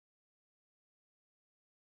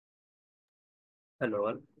Hello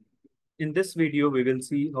all. In this video, we will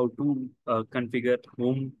see how to configure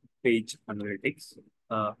home page analytics,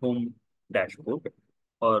 home dashboard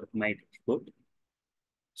or my dashboard.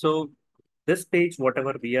 So this page,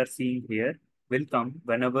 whatever we are seeing here, will come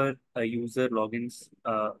whenever a user logins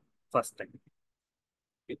first time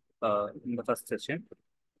in the first session.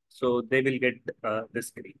 So they will get this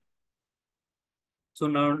screen. So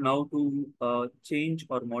now to change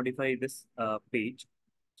or modify this page.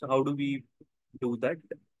 So how do we do that?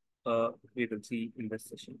 We will see in this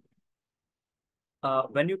session.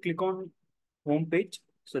 When you click on home page,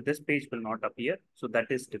 so this page will not appear. So that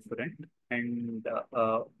is different. And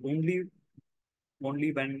only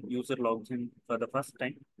when user logs in for the first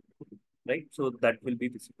time, right? So that will be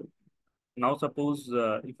visible. Now suppose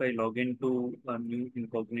if I log into a new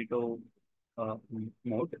incognito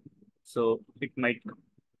mode, so it might come.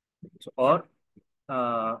 So, or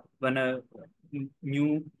when a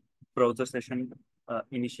new browser session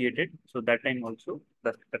initiated, so that time also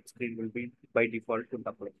that screen will be by default to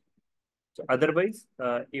apply. So otherwise,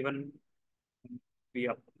 even we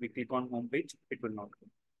click on home page, it will not go.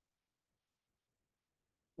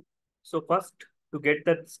 So first, to get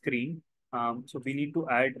that screen, so we need to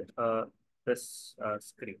add this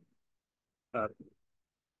screen.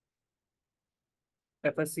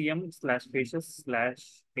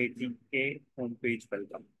 FSCM/pages/ATA homepage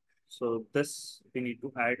welcome. So this we need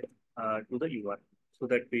to add to the URL so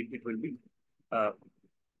that it will be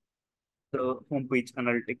the homepage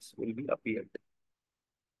analytics will be appeared.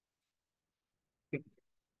 Okay.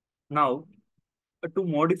 Now to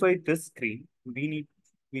modify this screen, we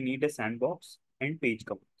need a sandbox and page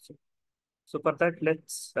composer. So for that,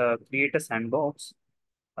 let's create a sandbox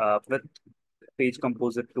with page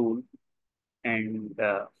composer tool, and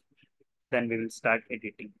then we will start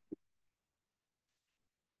editing.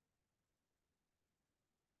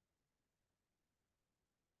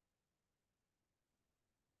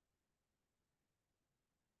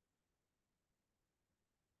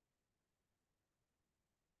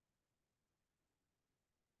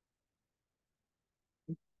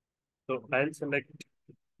 So I'll select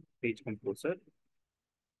page composer.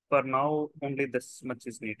 For now, only this much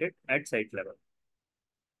is needed at site level.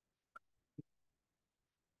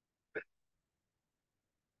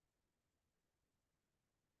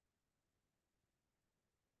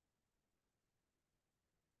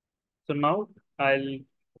 So now I'll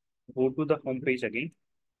go to the home page again.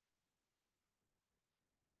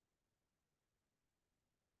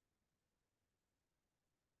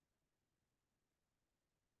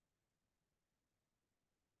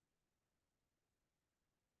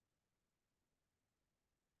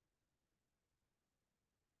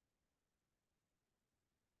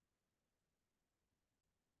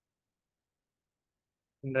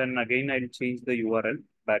 And then again, I'll change the URL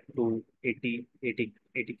back to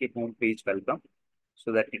 80K home page welcome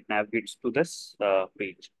so that it navigates to this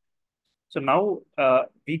page. So now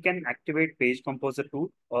we can activate page composer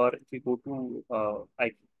tool, or if you go to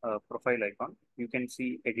profile icon, you can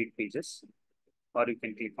see edit pages, or you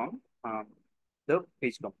can click on the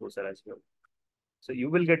page composer as well. So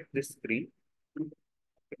you will get this screen.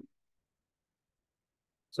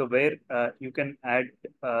 So where you can add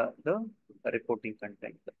the reporting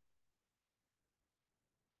content.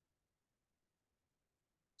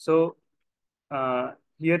 So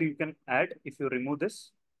here you can add, if you remove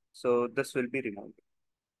this, so this will be removed.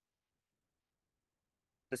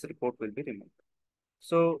 This report will be removed.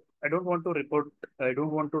 So I don't want to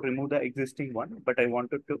remove the existing one, but I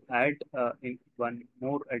wanted to add in one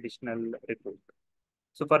more additional report.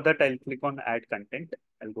 So for that, I'll click on add content.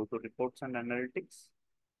 I'll go to reports and analytics,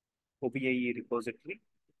 OBIE repository.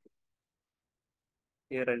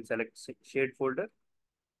 Here I'll select shared folder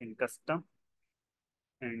in custom,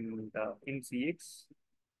 and in CX,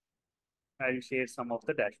 I'll share some of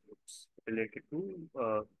the dashboards related to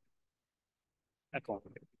account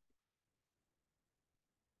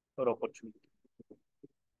or opportunity.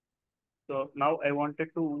 So now I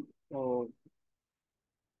wanted to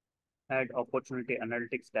add opportunity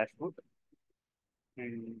analytics dashboard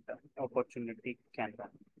and opportunity Canva.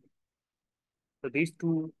 So these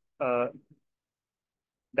two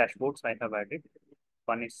dashboards I have added.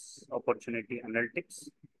 One is opportunity analytics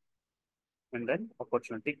and then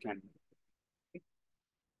opportunity Canva. Okay.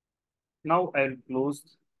 Now I'll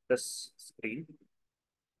close this screen.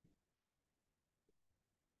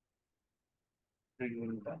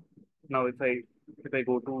 And now if I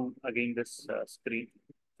go to again this screen,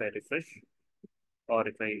 if I refresh or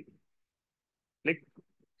if I click,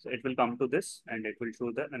 so it will come to this and it will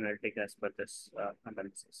show the analytic as per this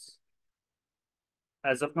analysis.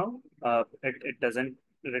 As of now, it doesn't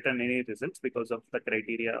return any results because of the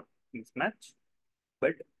criteria mismatch.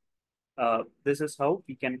 But this is how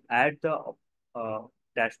we can add the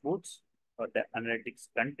dashboards or the analytics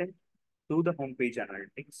content to the homepage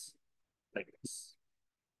analytics like this.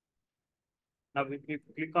 Now, if we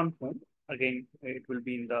click on home, again, it will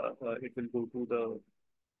be in the, it will go to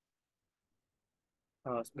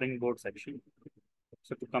the Springboard section.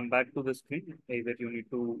 So to come back to the screen, either you need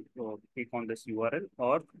to click on this URL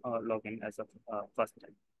or log in as a first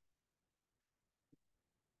time.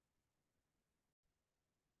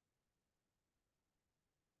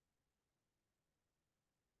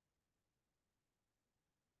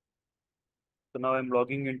 So now I'm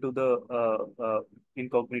logging into the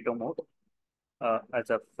incognito mode as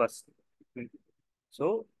a first.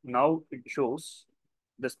 So now it shows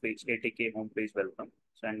this page, ATK homepage welcome.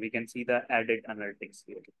 So, and we can see the added analytics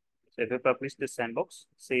here. So if I publish this sandbox,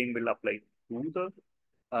 same will apply to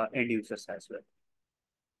the end users as well.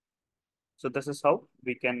 So this is how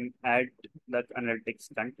we can add that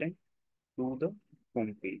analytics content to the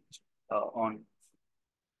home page on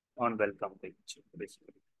welcome page,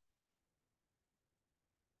 basically.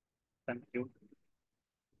 Thank you.